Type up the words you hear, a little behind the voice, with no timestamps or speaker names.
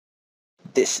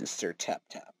This is Sir Tap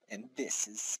Tap, and this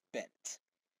is Spent.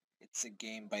 It's a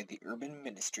game by the Urban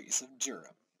Ministries of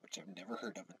Durham, which I've never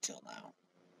heard of until now.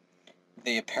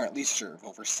 They apparently serve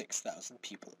over 6,000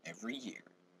 people every year.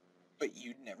 But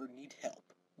you'd never need help,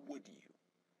 would you?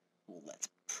 Well, let's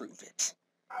prove it.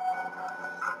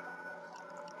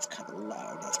 It's kind of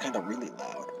loud. That's kind of really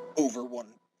loud. Over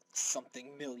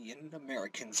 1-something million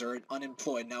Americans are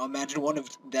unemployed. Now imagine one of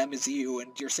them is you,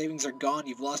 and your savings are gone,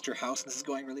 you've lost your house, and this is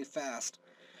going really fast.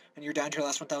 And you're down to your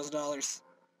last $1,000.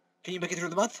 Can you make it through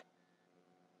the month?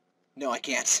 No, I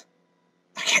can't.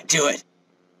 I can't do it.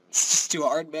 It's just too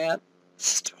hard, man. It's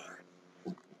just too hard.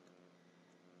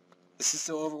 This is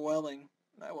so overwhelming.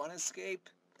 I want to escape.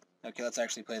 Okay, let's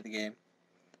actually play the game.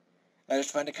 I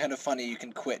just find it kind of funny you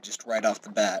can quit just right off the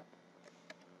bat.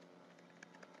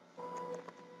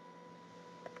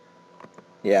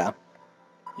 Yeah.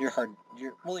 You're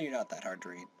not that hard to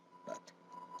read, but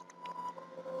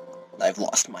I've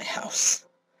lost my house.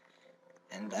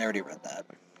 And I already read that.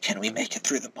 Can we make it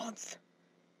through the month?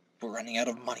 We're running out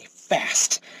of money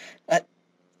fast.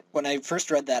 When I first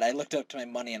read that, I looked up to my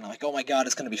money and I'm like, oh my god,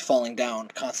 it's going to be falling down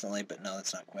constantly. But no,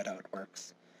 that's not quite how it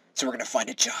works. So we're going to find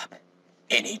a job.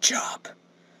 Any job.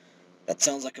 That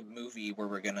sounds like a movie where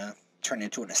we're going to turn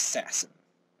into an assassin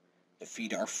to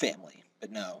feed our family.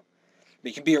 But no.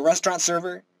 We can be a restaurant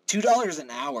server. $2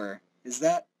 an hour. Is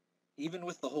that, even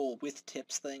with the whole with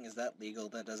tips thing, is that legal?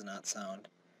 That does not sound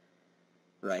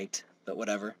right. But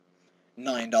whatever.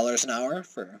 $9 an hour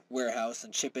for warehouse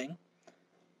and shipping.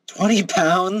 20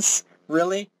 pounds?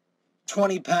 Really?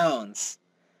 20 pounds.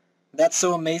 That's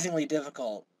so amazingly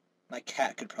difficult. My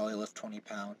cat could probably lift 20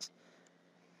 pounds.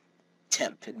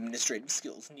 Temp administrative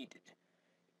skills needed.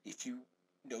 If you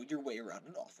know your way around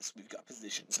an office, we've got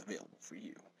positions available for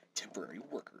you. Temporary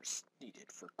workers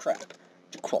needed for crap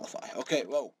to qualify. Okay,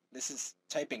 whoa. This is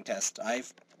typing test.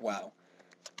 Wow.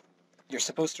 You're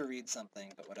supposed to read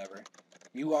something, but whatever.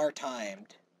 You are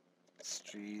timed.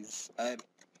 Jeez.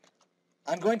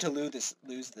 I'm going to lose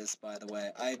this, by the way.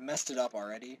 I messed it up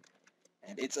already,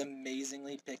 and it's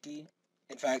amazingly picky.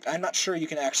 In fact, I'm not sure you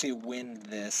can actually win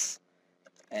this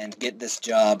and get this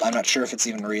job. I'm not sure if it's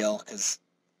even real, because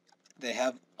they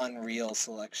have unreal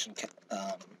selection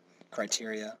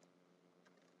criteria.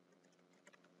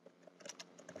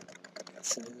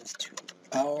 This is to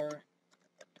power.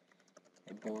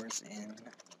 It bores in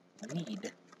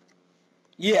need.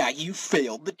 Yeah, you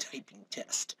failed the typing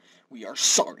test. We are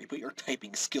sorry, but your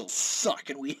typing skills suck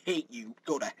and we hate you.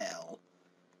 Go to hell.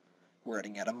 We're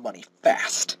running out of money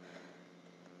fast.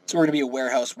 So we're gonna be a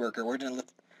warehouse worker. We're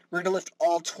gonna lift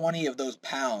all 20 of those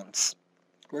pounds.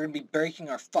 We're gonna be breaking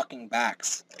our fucking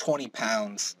backs. 20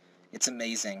 pounds. It's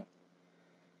amazing.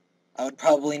 I would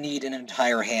probably need an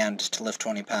entire hand to lift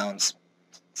 20 pounds.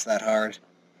 It's that hard.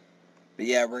 But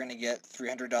yeah, we're gonna get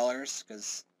 $300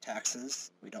 because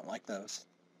taxes. We don't like those.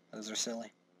 Those are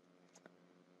silly.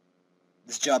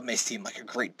 This job may seem like a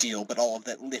great deal, but all of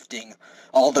that lifting,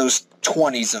 all those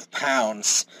 20s of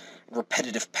pounds,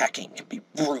 repetitive packing can be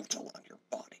brutal on your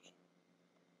body.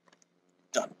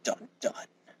 Dun dun dun.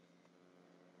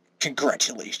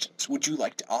 Congratulations. Would you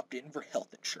like to opt in for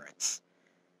health insurance?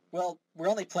 Well, we're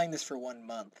only playing this for 1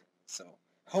 month, so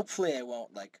hopefully I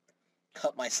won't,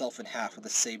 cut myself in half with a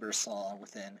saber saw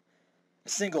within a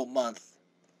single month.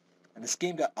 And this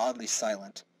game got oddly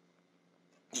silent.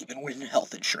 Even when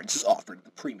health insurance is offered,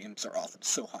 the premiums are often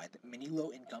so high that many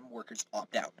low-income workers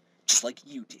opt out, just like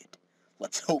you did.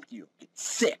 Let's hope you get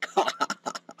sick.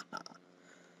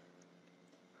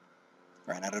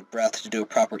 Ran out of breath to do a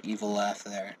proper evil laugh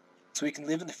there. So we can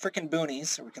live in the frickin'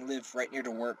 boonies, or we can live right near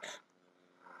to work.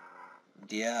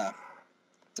 Yeah.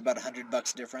 It's about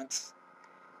 $100 difference.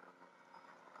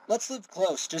 Let's live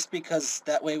close, just because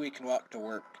that way we can walk to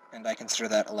work, and I consider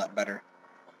that a lot better.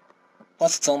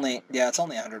 Plus it's only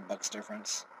 $100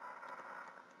 difference.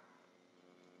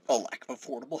 A lack of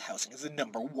affordable housing is the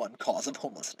 #1 cause of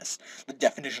homelessness. The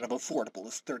definition of affordable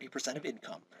is 30% of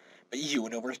income, but you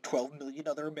and over 12 million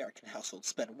other American households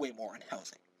spend way more on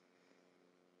housing.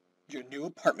 Your new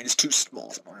apartment is too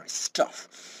small for my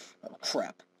stuff. Oh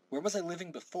crap. Where was I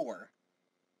living before?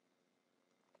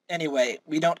 Anyway,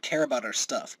 we don't care about our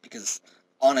stuff, because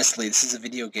honestly, this is a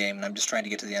video game and I'm just trying to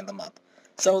get to the end of the month.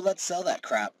 So let's sell that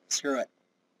crap. Screw it.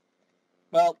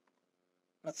 Well,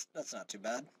 that's not too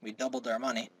bad. We doubled our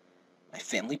money. My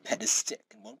family pet is sick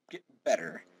and won't get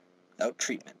better without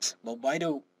treatment. Well, why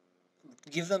do...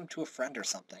 give them to a friend or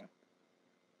something?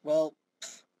 Well,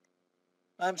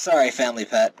 I'm sorry, family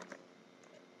pet.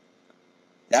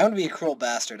 That would be a cruel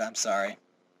bastard, I'm sorry.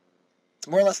 It's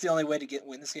more or less the only way to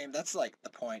win this game. That's the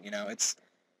point, It's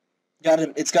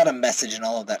got a message and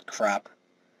all of that crap.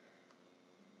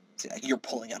 So, you're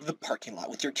pulling out of the parking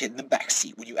lot with your kid in the back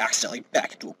seat when you accidentally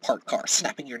back into a parked car,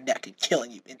 snapping your neck and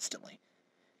killing you instantly,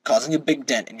 causing a big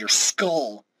dent in your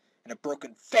skull and a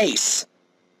broken face.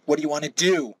 What do you want to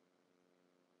do?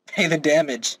 Pay the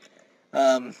damage.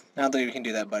 I don't think we can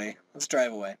do that, buddy. Let's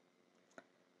drive away.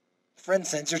 Friend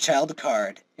sends your child a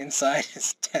card. Inside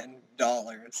is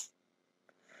 $10.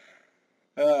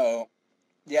 Oh.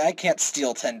 Yeah, I can't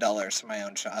steal $10 from my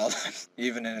own child,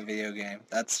 even in a video game.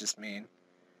 That's just mean.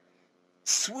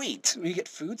 Sweet! We get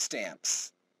food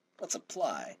stamps. Let's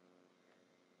apply.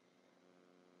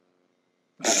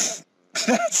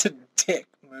 That's a dick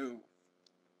move.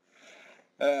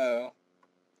 Oh.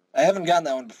 I haven't gotten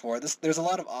that one before. There's a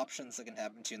lot of options that can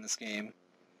happen to you in this game.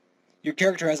 Your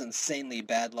character has insanely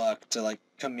bad luck to, like,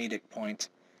 comedic point.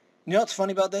 You know what's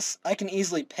funny about this? I can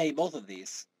easily pay both of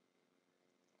these.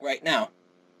 Right now.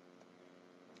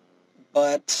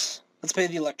 But let's pay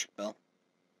the electric bill.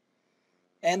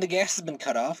 And the gas has been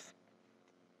cut off.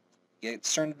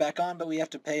 It's turned back on, but we have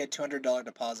to pay a $200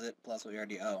 deposit plus what we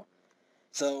already owe.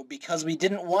 So because we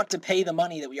didn't want to pay the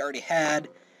money that we already had,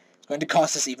 it's going to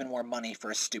cost us even more money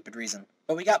for a stupid reason.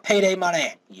 But we got payday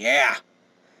money! Yeah!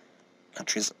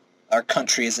 Our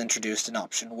country has introduced an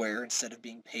option where instead of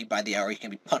being paid by the hour, you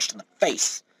can be punched in the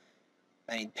face.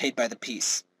 I mean, paid by the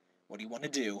piece. What do you want to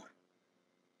do?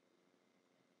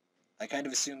 I kind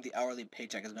of assume the hourly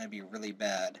paycheck is going to be really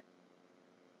bad.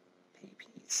 Pay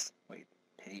piece. Wait,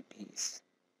 pay piece.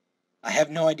 I have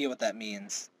no idea what that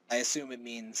means. I assume it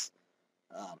means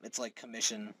it's like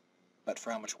commission, but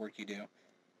for how much work you do.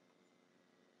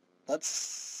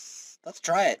 Let's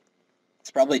try it.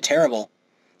 It's probably terrible,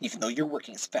 even though you're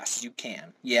working as fast as you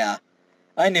can. Yeah,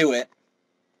 I knew it.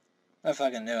 I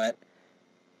fucking knew it.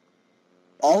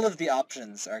 All of the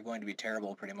options are going to be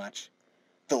terrible, pretty much.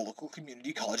 The local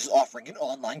community college is offering an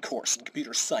online course in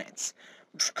computer science,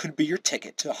 which could be your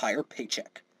ticket to a higher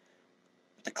paycheck.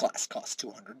 The class costs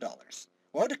 $200.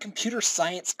 Why would a computer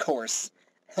science course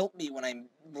help me when I'm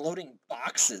loading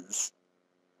boxes?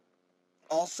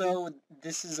 Also,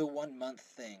 this is a 1-month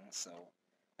thing, so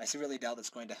I really doubt that's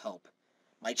going to help.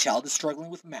 My child is struggling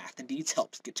with math and needs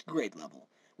help to get to grade level.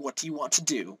 What do you want to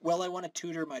do? Well, I want to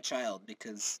tutor my child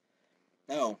because...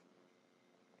 Oh.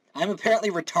 I'm apparently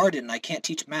retarded and I can't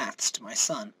teach maths to my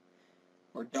son.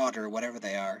 Or daughter, whatever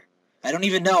they are. I don't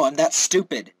even know, I'm that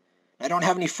stupid. I don't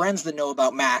have any friends that know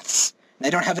about maths. And I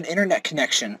don't have an internet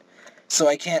connection. So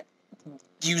I can't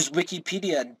use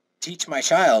Wikipedia and teach my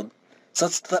child. So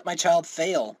let's let my child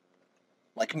fail.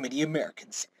 Like many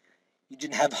Americans. You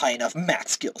didn't have high enough math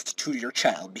skills to tutor your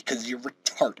child because you're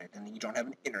retarded and you don't have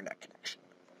an internet connection.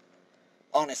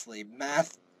 Honestly,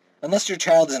 math... Unless your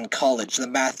child is in college, the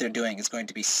math they're doing is going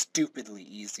to be stupidly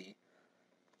easy.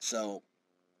 So,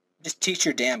 just teach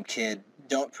your damn kid.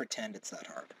 Don't pretend it's that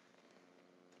hard.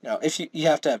 You know, if you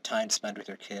have to have time to spend with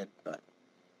your kid, but...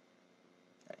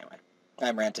 Anyway,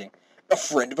 I'm ranting. A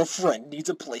friend of a friend needs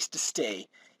a place to stay.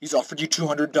 He's offered you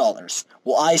 $200.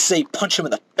 Well, I say punch him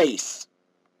in the face.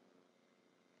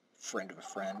 Friend of a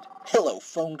friend. Hello,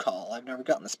 phone call. I've never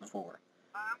gotten this before.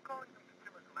 I'm calling from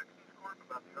Consumer Collections Corp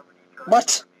about the overdue charge.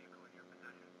 What?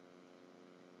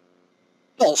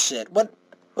 Bullshit. What?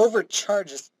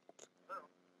 Overcharges?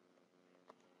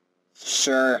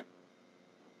 Sure.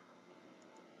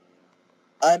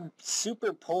 I'm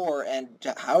super poor, and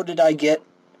how did I get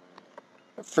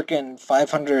frickin'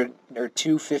 $500 or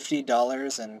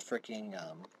 $250 and frickin'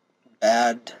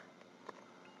 bad?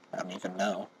 I don't even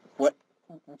know. What?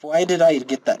 Why did I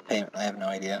get that payment? I have no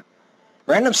idea.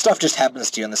 Random stuff just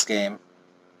happens to you in this game.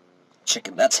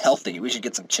 Chicken, that's healthy. We should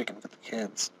get some chicken for the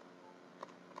kids.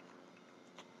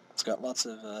 It's got lots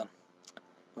of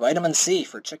vitamin C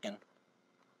for chicken.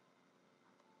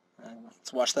 And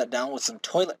let's wash that down with some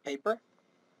toilet paper.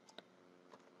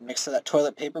 Mix that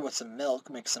toilet paper with some milk,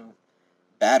 make some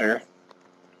batter.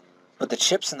 Put the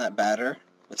chips in that batter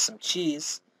with some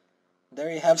cheese.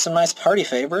 There you have some nice party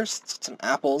favors. Some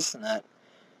apples in that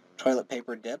toilet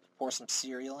paper dip. Pour some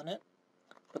cereal in it.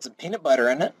 Put some peanut butter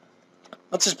in it.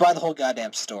 Let's just buy the whole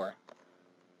goddamn store.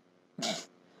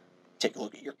 Take a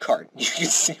look at your cart. You can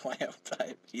see why I have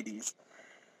diabetes.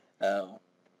 Oh.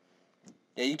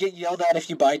 Yeah, you get yelled at if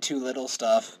you buy too little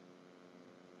stuff.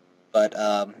 But,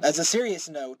 as a serious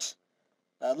note,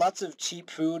 lots of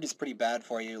cheap food is pretty bad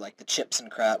for you, like the chips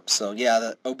and crap. So, yeah,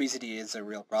 the obesity is a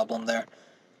real problem there.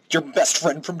 Your best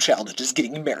friend from childhood is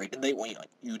getting married, and they want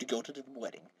you to go to the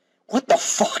wedding. What the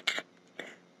fuck?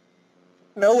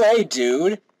 No way,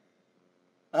 dude.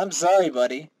 I'm sorry,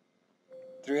 buddy.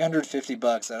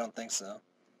 $350, I don't think so.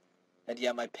 And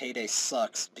yeah, my payday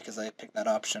sucks because I picked that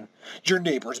option. Your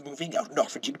neighbor is moving out and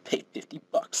offered you to pay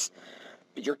 $50.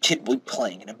 But your kid will be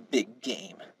playing in a big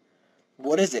game.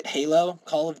 What is it, Halo?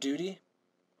 Call of Duty?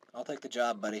 I'll take the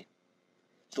job, buddy.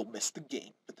 You'll miss the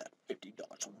game, but that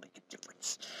 $50 will make a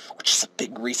difference. Which is a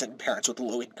big reason parents with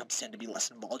low incomes tend to be less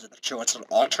involved in the show. It's an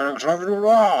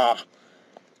alternative.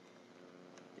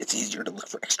 It's easier to look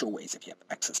for extra ways if you have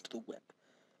access to the web.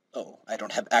 Oh, I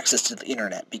don't have access to the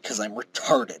internet because I'm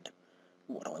retarded.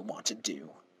 What do I want to do?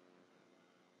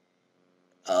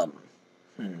 Home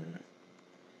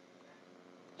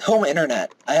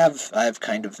internet. I have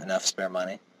kind of enough spare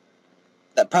money.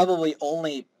 That probably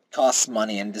only costs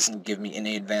money and doesn't give me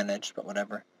any advantage, but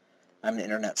whatever. I'm an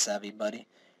internet savvy buddy.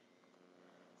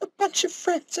 A bunch of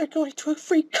friends are going to a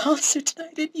free concert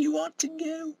tonight and you want to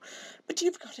go, but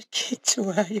you've got a kid to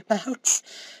worry about.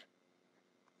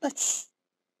 Let's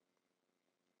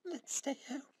stay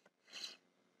home.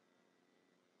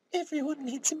 Everyone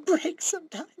needs a break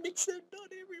sometime, except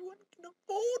not everyone can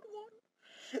afford one.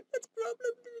 That's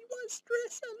probably why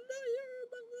stress and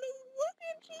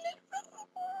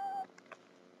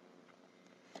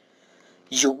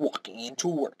You're walking into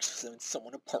work, so when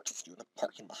someone approaches you in the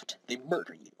parking lot, they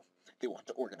murder you. They want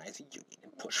to organize a union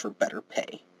and push for better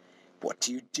pay. What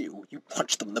do? You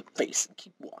punch them in the face and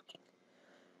keep walking.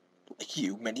 Like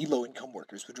you, many low-income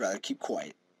workers would rather keep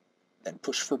quiet than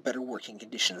push for better working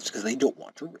conditions because they don't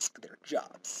want to risk their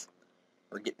jobs.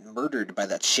 Or get murdered by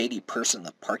that shady person in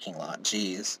the parking lot,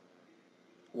 jeez.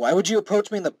 Why would you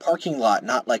approach me in the parking lot,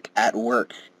 not like at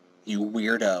work, you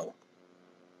weirdo?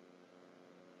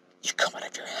 You come out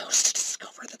of your house to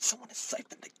discover that someone has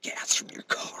siphoned the gas from your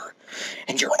car,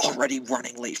 and you're already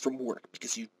running late from work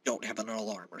because you don't have an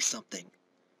alarm or something.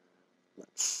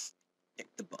 Let's take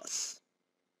the bus.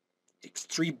 It takes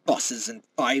 3 buses and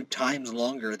 5 times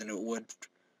longer than it would.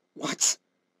 What?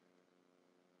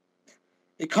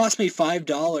 It cost me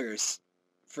 $5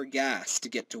 for gas to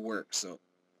get to work, so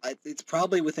it's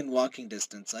probably within walking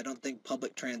distance. I don't think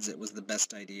public transit was the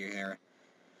best idea here.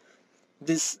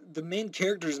 The main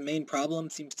character's main problem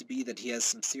seems to be that he has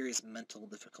some serious mental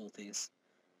difficulties.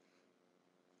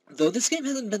 Though this game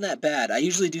hasn't been that bad. I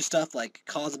usually do stuff like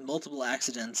cause multiple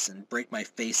accidents and break my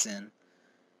face in.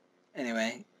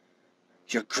 Anyway,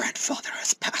 your grandfather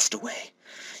has passed away.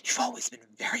 You've always been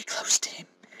very close to him.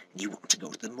 You want to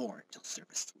go to the memorial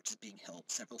service, which is being held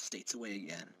several states away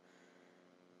again.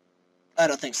 I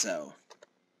don't think so.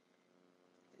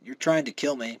 You're trying to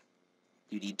kill me.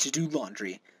 You need to do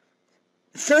laundry.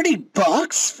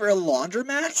 $30 for a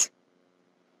laundromat?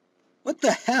 What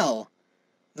the hell?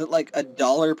 Is it like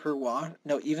 $1 per wash?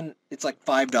 No, it's like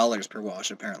 $5 per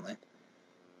wash, apparently.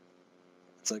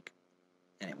 It's like,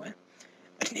 anyway.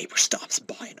 A neighbor stops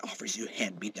by and offers you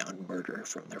hand-me-down murder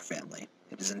from their family.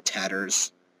 It is in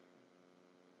tatters.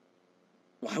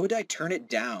 Why would I turn it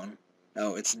down?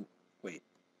 Oh, wait.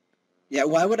 Yeah,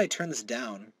 why would I turn this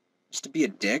down? Just to be a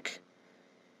dick?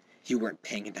 You weren't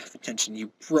paying enough attention. You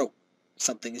broke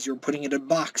something as you were putting it in a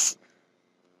box.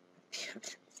 Damn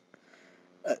it.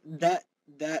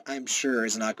 That I'm sure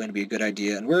is not going to be a good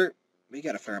idea, and we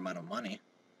got a fair amount of money,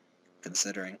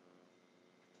 considering.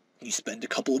 You spend a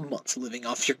couple of months living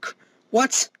off your...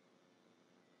 What?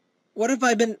 What have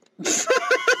I been...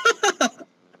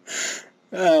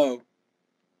 Oh.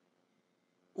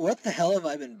 What the hell have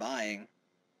I been buying?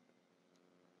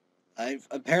 I've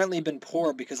apparently been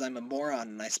poor because I'm a moron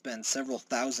and I spend several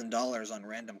 $1,000s on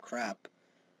random crap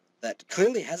that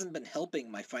clearly hasn't been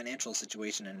helping my financial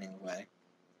situation in any way.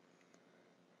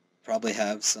 Probably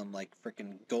have some, like,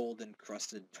 frickin'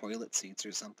 gold-encrusted toilet seats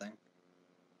or something.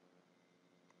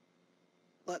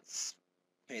 Let's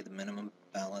pay the minimum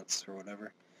balance or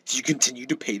whatever. If you continue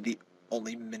to pay the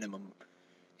only minimum,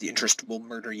 the interest will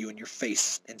murder you in your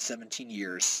face in 17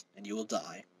 years, and you will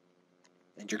die.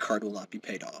 And your card will not be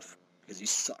paid off, because you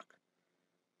suck.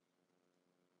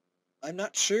 I'm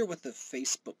not sure what the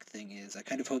Facebook thing is. I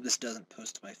kind of hope this doesn't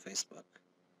post to my Facebook.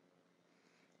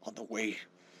 On the way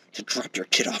to drop your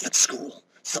kid off at school,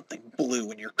 something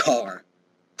blew in your car.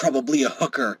 Probably a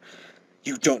hooker.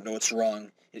 You don't know what's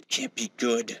wrong. It can't be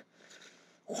good.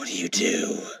 What do you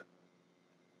do?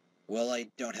 Well, I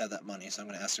don't have that money, so I'm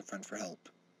going to ask a friend for help.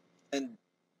 And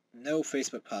no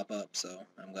Facebook pop-up, so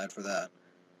I'm glad for that.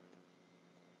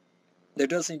 There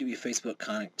does seem to be Facebook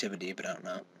connectivity, but I don't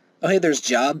know. Oh, hey, there's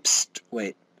jobs.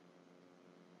 Wait.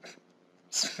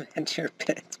 Spend your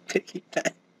piggy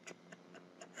bank.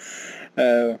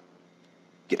 Oh.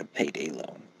 Get a payday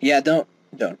loan. Yeah, don't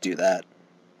do that.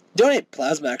 Donate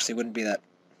plasma actually wouldn't be that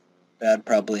bad,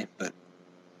 probably, but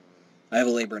I have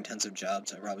a labor-intensive job,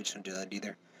 so I probably shouldn't do that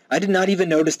either. I did not even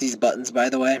notice these buttons, by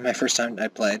the way, my first time I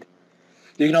played.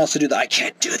 You can also do the I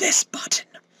can't do this button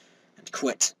and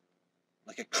quit.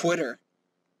 Like a quitter.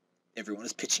 Everyone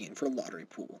is pitching in for a lottery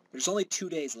pool. There's only 2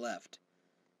 days left.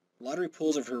 Lottery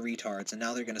pools are for retards, and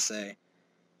now they're going to say,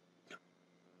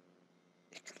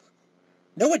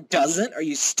 no it doesn't! Are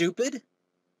you stupid?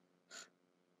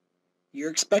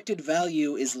 Your expected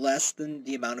value is less than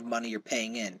the amount of money you're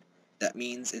paying in. That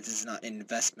means it is not an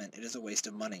investment. It is a waste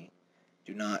of money.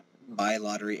 Do not buy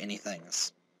lottery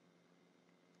anythings.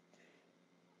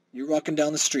 You're walking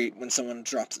down the street when someone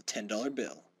drops a $10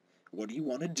 bill. What do you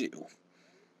want to do?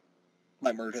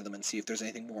 I murder them and see if there's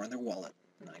anything more in their wallet,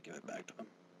 and I give it back to them.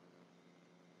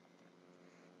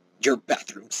 Your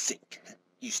bathroom sink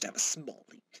used to have a small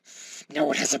leak.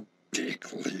 Now it has a big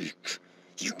leak.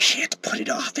 You can't put it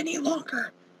off any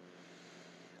longer.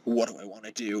 What do I want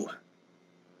to do?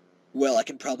 Well, I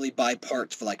can probably buy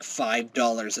parts for like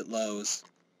 $5 at Lowe's.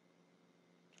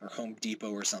 Or Home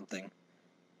Depot or something.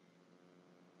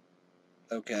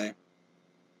 Okay.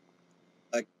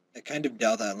 I kind of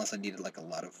doubt that unless I needed like a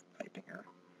lot of piping here.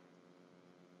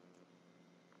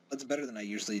 That's better than I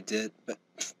usually did, but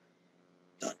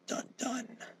dun dun dun.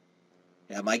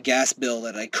 Yeah, my gas bill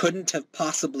that I couldn't have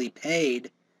possibly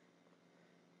paid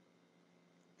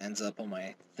ends up on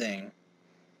my thing.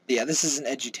 Yeah, this is an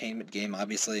edutainment game,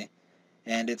 obviously.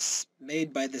 And it's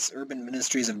made by this Urban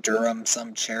Ministries of Durham,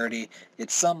 some charity.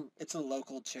 It's a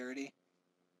local charity.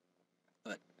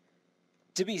 But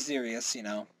to be serious,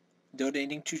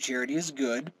 donating to charity is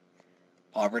good.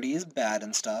 Poverty is bad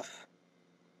and stuff.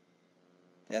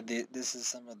 Yeah, this is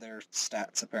some of their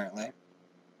stats, apparently.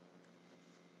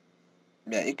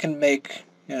 Yeah, it can make,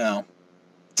 to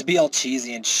be all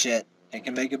cheesy and shit, it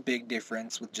can make a big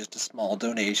difference with just a small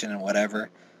donation and whatever.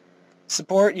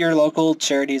 Support your local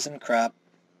charities and crap.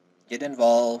 Get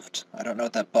involved. I don't know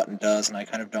what that button does, and I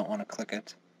kind of don't want to click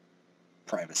it.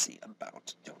 Privacy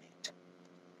about donate.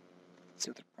 Let's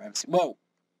see what the privacy... Whoa!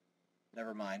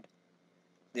 Never mind.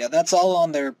 Yeah, that's all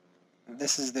on their...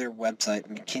 This is their website,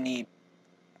 McKinney...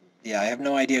 Yeah, I have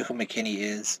no idea who McKinney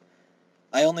is.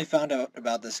 I only found out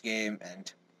about this game,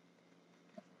 and...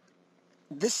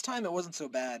 This time it wasn't so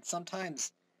bad.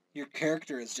 Sometimes your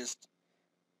character is just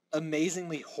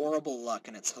amazingly horrible luck,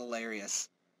 and it's hilarious.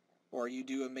 Or you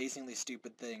do amazingly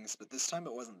stupid things, but this time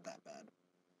it wasn't that bad.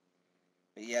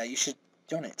 But yeah, you should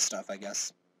donate stuff, I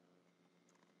guess.